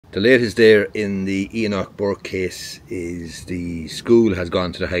The latest there in the Enoch Burke case is the school has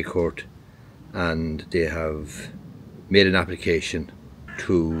gone to the High Court and they have made an application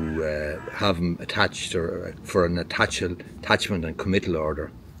to have him attached, or for an attachment and committal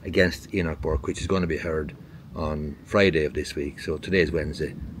order against Enoch Burke, which is going to be heard on Friday of this week. So today is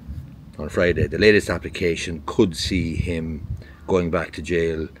Wednesday. On Friday, the latest application could see him going back to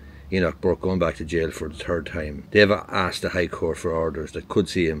jail, Enoch Burke going back to jail for the third time. They have asked the High Court for orders that could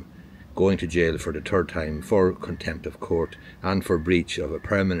see him going to jail for the third time for contempt of court and for breach of a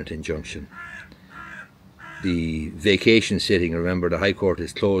permanent injunction. The vacation sitting, remember the High Court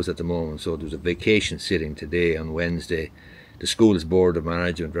is closed at the moment, so there's a vacation sitting today on Wednesday. The school's Board of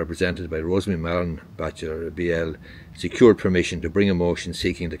Management, represented by Rosemary Mallon, Bachelor BL, secured permission to bring a motion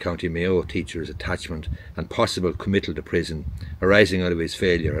seeking the County Mayo teacher's attachment and possible committal to prison arising out of his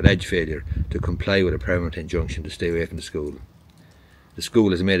alleged failure to comply with a permanent injunction to stay away from the school. The school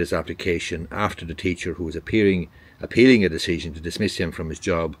has made its application after the teacher, who was appealing a decision to dismiss him from his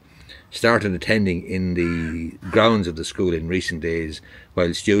job, started attending in the grounds of the school in recent days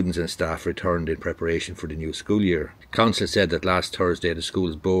while students and staff returned in preparation for the new school year. Council said that last Thursday the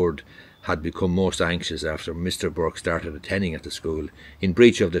school's board had become most anxious after Mr. Burke started attending at the school in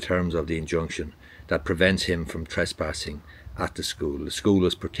breach of the terms of the injunction that prevents him from trespassing at the school. The school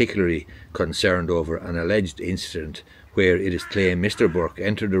was particularly concerned over an alleged incident where it is claimed Mr. Burke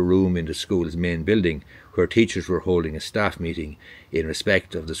entered a room in the school's main building where teachers were holding a staff meeting in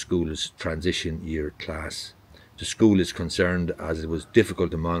respect of the school's transition year class. The school is concerned as it was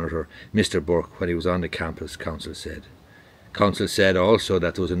difficult to monitor Mr. Burke when he was on the campus, Council said. Council said also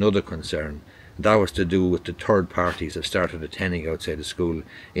that there was another concern, and that was to do with the third parties that started attending outside the school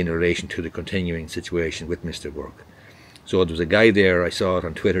in relation to the continuing situation with Mr. Burke. So there was a guy there, I saw it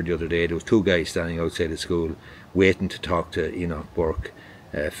on Twitter the other day, there was two guys standing outside the school waiting to talk to Enoch Burke.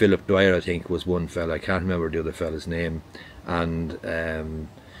 Philip Dwyer, I think, was one fella, I can't remember the other fella's name, and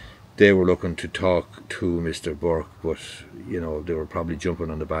they were looking to talk to Mr. Burke, but you know, they were probably jumping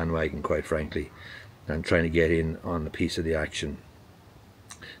on the bandwagon, quite frankly, and trying to get in on a piece of the action.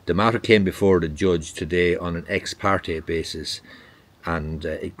 The matter came before the judge today on an ex parte basis, and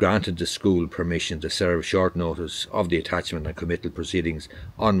it granted the school permission to serve short notice of the attachment and committal proceedings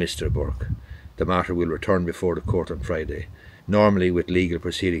on Mr. Burke. The matter will return before the court on Friday. Normally with legal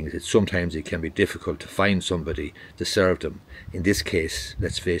proceedings, sometimes it can be difficult to find somebody to serve them. In this case,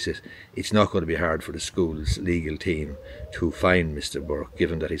 let's face it, it's not going to be hard for the school's legal team to find Mr. Burke,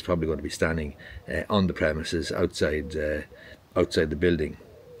 given that he's probably going to be standing on the premises outside the building.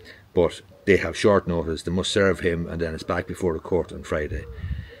 But they have short notice, they must serve him, and then it's back before the court on Friday.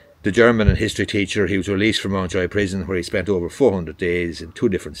 The German and history teacher, he was released from Mountjoy Prison, where he spent over 400 days in 2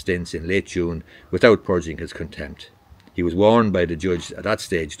 different stints in late June without purging his contempt. He was warned by the judge at that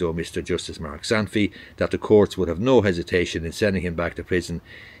stage, though, Mr. Justice Mark Sanfey, that the courts would have no hesitation in sending him back to prison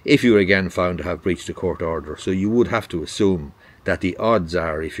if he were again found to have breached a court order. So you would have to assume that the odds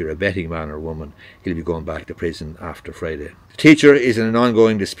are, if you're a betting man or woman, he'll be going back to prison after Friday. The teacher is in an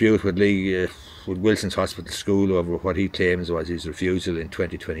ongoing dispute with Wilson's Hospital School over what he claims was his refusal in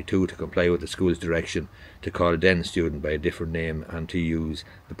 2022 to comply with the school's direction to call a then student by a different name and to use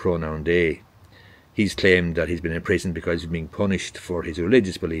the pronoun they. He's claimed that he's been in prison because he's being punished for his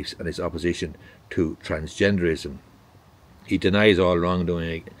religious beliefs and his opposition to transgenderism. He denies all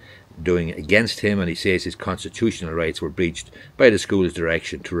wrongdoing against him, and he says his constitutional rights were breached by the school's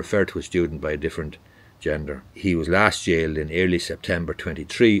direction to refer to a student by a different gender. He was last jailed in early September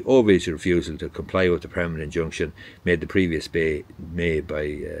 23 over his refusal to comply with the permanent injunction made the previous May by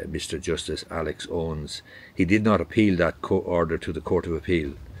Mr. Justice Alex Owens. He did not appeal that order to the Court of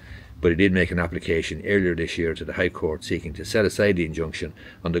Appeal, but he did make an application earlier this year to the High Court seeking to set aside the injunction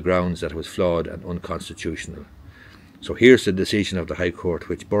on the grounds that it was flawed and unconstitutional. So here's the decision of the High Court,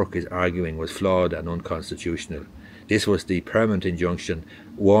 which Burke is arguing was flawed and unconstitutional. This was the permanent injunction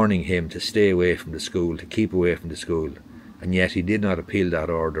warning him to stay away from the school, to keep away from the school, and yet he did not appeal that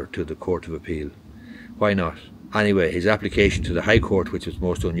order to the Court of Appeal. Why not? Anyway, his application to the High Court, which was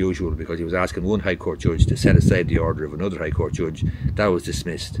most unusual because he was asking one High Court judge to set aside the order of another High Court judge, that was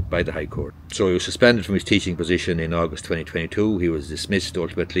dismissed by the High Court. So he was suspended from his teaching position in August 2022. He was dismissed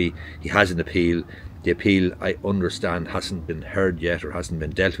ultimately. He has an appeal. The appeal, I understand, hasn't been heard yet or hasn't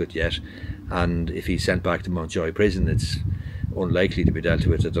been dealt with yet, and if he's sent back to Mountjoy Prison, it's unlikely to be dealt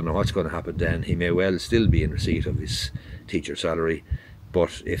with. I don't know what's going to happen then. He may well still be in receipt of his teacher salary,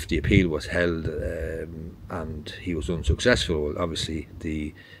 but if the appeal was held and he was unsuccessful, well, obviously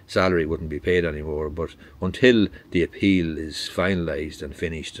the salary wouldn't be paid anymore. But until the appeal is finalised and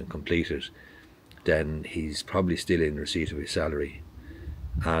finished and completed, then he's probably still in receipt of his salary.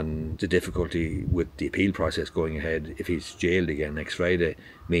 and the difficulty with the appeal process going ahead, if he's jailed again next Friday,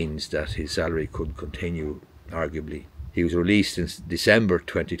 means that his salary could continue, arguably. He was released in December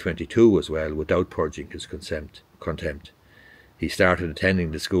 2022 as well, without purging his contempt. He started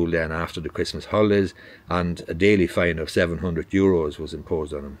attending the school then after the Christmas holidays, and a daily fine of €700 was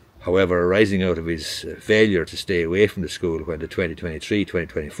imposed on him. However, arising out of his failure to stay away from the school when the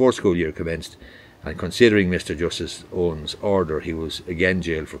 2023-2024 school year commenced, and considering Mr Justice Owen's order, he was again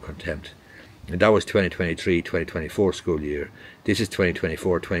jailed for contempt. And that was 2023-2024 school year. This is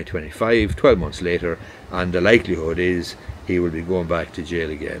 2024-2025, 12 months later, and the likelihood is he will be going back to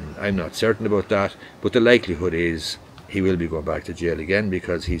jail again. I'm not certain about that, but the likelihood is he will be going back to jail again,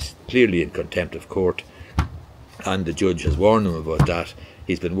 because he's clearly in contempt of court, and the judge has warned him about that.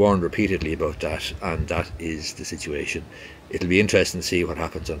 He's been warned repeatedly about that, and that is the situation. It'll be interesting to see what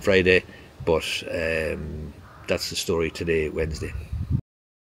happens on Friday, but that's the story today, Wednesday.